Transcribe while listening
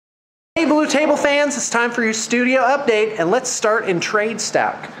Blue Table fans, it's time for your studio update, and let's start in trade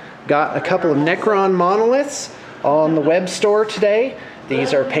stock. Got a couple of Necron monoliths on the Webstore today.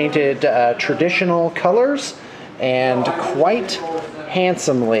 These are painted traditional colors and quite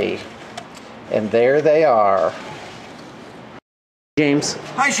handsomely. And there they are. James.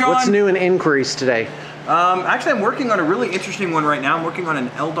 Hi, Shawn. What's new in inquiries today? Actually, I'm working on a really interesting one right now. I'm working on an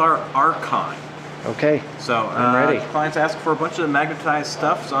Eldar Archon. Okay. So, I'm ready. Clients asked for a bunch of magnetized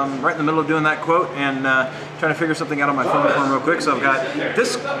stuff, so I'm right in the middle of doing that quote and trying to figure something out on my phone for them real quick. So I've got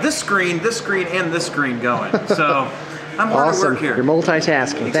this screen, and this screen going. So I'm hard at work here. You're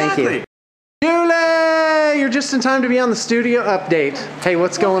multitasking. Exactly. Thank you. Julie, you're just in time to be on the studio update. Hey,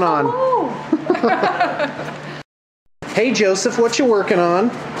 what's going on? Hey, Joseph, what you working on?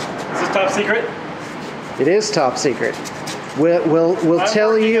 Is this top secret? It is top secret. We'll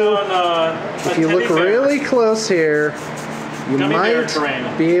tell you if you look really close here. You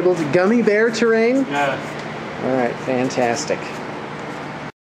might be able to gummy bear terrain. Yeah. All right, fantastic.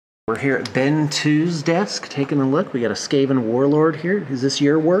 We're here at Ben 2's desk, taking a look. We got a Skaven Warlord here. Is this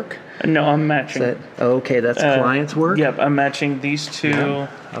your work? No, I'm matching. Okay, that's client's work. Yep, I'm matching these two. Yeah.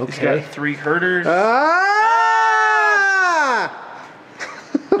 Okay. He's got 3 herders.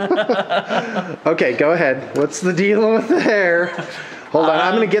 Okay, go ahead. What's the deal with the hair? Hold on,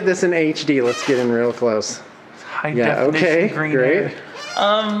 I'm gonna get this in HD. Let's get in real close. High definition green great.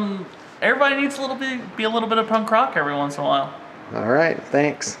 Hair. Everybody needs be a little bit of punk rock every once in a while. All right,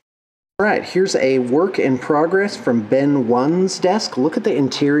 thanks. All right, here's a work in progress from Ben 1's desk. Look at the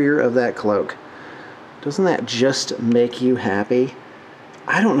interior of that cloak. Doesn't that just make you happy?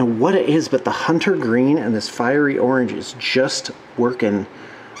 I don't know what it is, but the hunter green and this fiery orange is just working.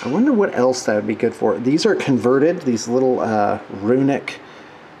 I wonder what else that would be good for. These are converted, these little runic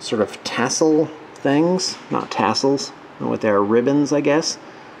sort of tassel things. Not tassels, I don't know what they are, ribbons, I guess.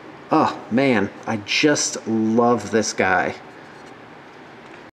 Oh, man, I just love this guy.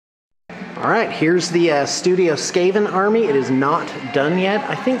 All right, here's the Studio Skaven army. It is not done yet.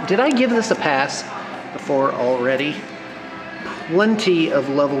 I think, did I give this a pass before already? Plenty of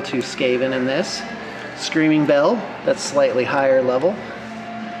level 2 Skaven in this. Screaming Bell, that's slightly higher level.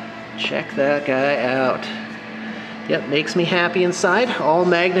 Check that guy out. Yep, makes me happy inside. All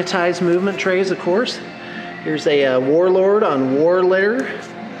magnetized movement trays, of course. Here's a Warlord on War Litter.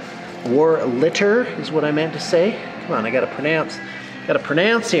 War Litter is what I meant to say. Come on, I gotta pronounce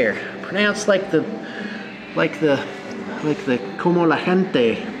here. Pronounce like the como la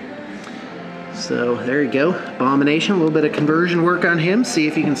gente. So there you go. Abomination, a little bit of conversion work on him. See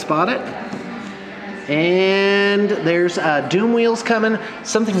if you can spot it. And there's Doom Wheels coming.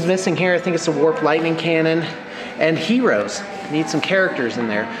 Something's missing here. I think it's a Warp Lightning Cannon. And Heroes. Need some characters in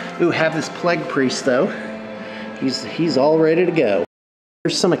there. Ooh, have this Plague Priest though. He's all ready to go.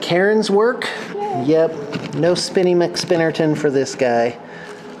 Here's some of Karen's work. Yep, no Spinny McSpinnerton for this guy.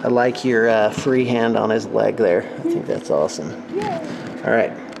 I like your free hand on his leg there. I think that's awesome. All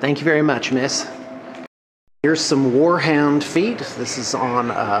right, thank you very much, miss. Here's some Warhound feet. This is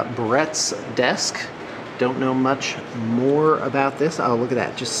on Brett's desk. Don't know much more about this. Oh, look at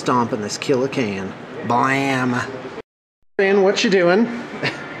that, just stomping this kill a can. Blam. Man, what you doing?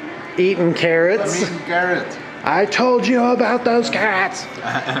 Eating carrots? I'm eating carrots. I told you about those carrots.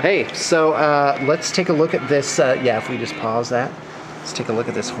 Hey, so let's take a look at this. Yeah, if we just pause that. Let's take a look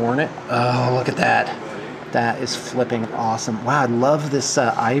at this Hornet. Oh, look at that. That is flipping awesome. Wow, I love this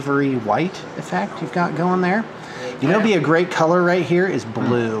ivory white effect you've got going there. You know, be a great color right here is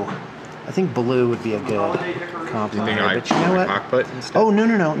blue. I think blue would be a good compliment. But you know what? Oh,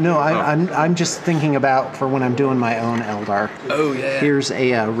 no. I'm just thinking about for when I'm doing my own Eldar. Oh, yeah. Here's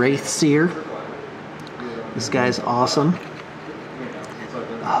a Wraith Seer. This guy's awesome.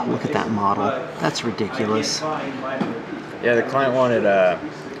 Oh, look at that model. That's ridiculous. Yeah, the client wanted a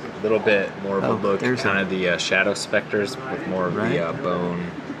little bit more of a look, kind of the Shadow Specters with more of the bone,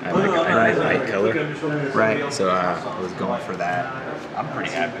 light color. Right. So I was going for that. I'm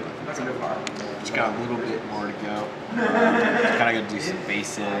pretty happy with it so far. Just got a little bit more to go. Just kind of gonna do some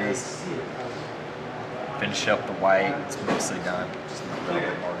bases. Finish up the white. It's mostly done. Just a little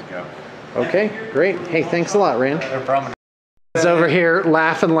bit more to go. Okay, great. Hey, thanks a lot, Rand. No problem. He's over here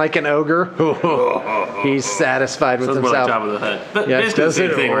laughing like an ogre. He's satisfied with himself. More like Jabba the Hutt. But yeah, basically the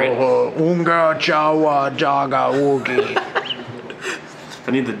same thing, right? Unga chawa jaga oogie. I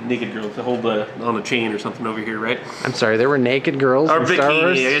need the naked girl to hold on a chain or something over here, right? I'm sorry, there were naked girls or in Star bikini.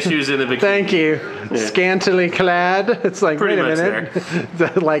 Wars? I guess she was in a bikini. Thank you. Yeah. Scantily clad. It's like, pretty wait a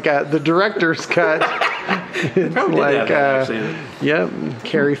minute. Like the director's cut. It's like, yep.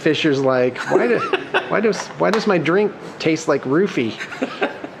 Carrie Fisher's like, why does my drink taste like roofie?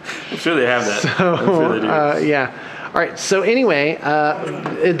 I'm sure they have that. So, I'm sure they do. yeah. All right. So anyway,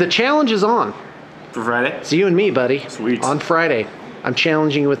 the challenge is on. For Friday? It's you and me, buddy. Sweet. On Friday. I'm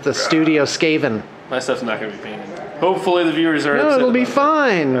challenging you with the Studio Skaven. My stuff's not going to be painted. Hopefully the viewers are No, upset it'll be about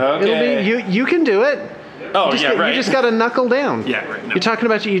fine. Okay. It'll be you can do it. Oh, yeah, right. You just got to knuckle down. Yeah, right. No. You're talking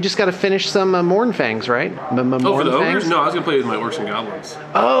about you just got to finish some Mornfangs, right? Oh, for the ogres? No, I was going to play with my orcs and goblins.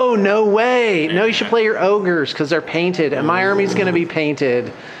 Oh, no way. No, you should play your ogres because they're painted. And my army's going to be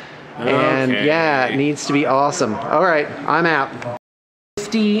painted. And Okay. yeah, it needs to be awesome. All right, I'm out.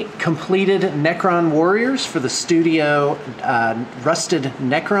 50 completed Necron warriors for the Studio Rusted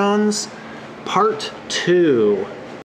Necrons Part 2.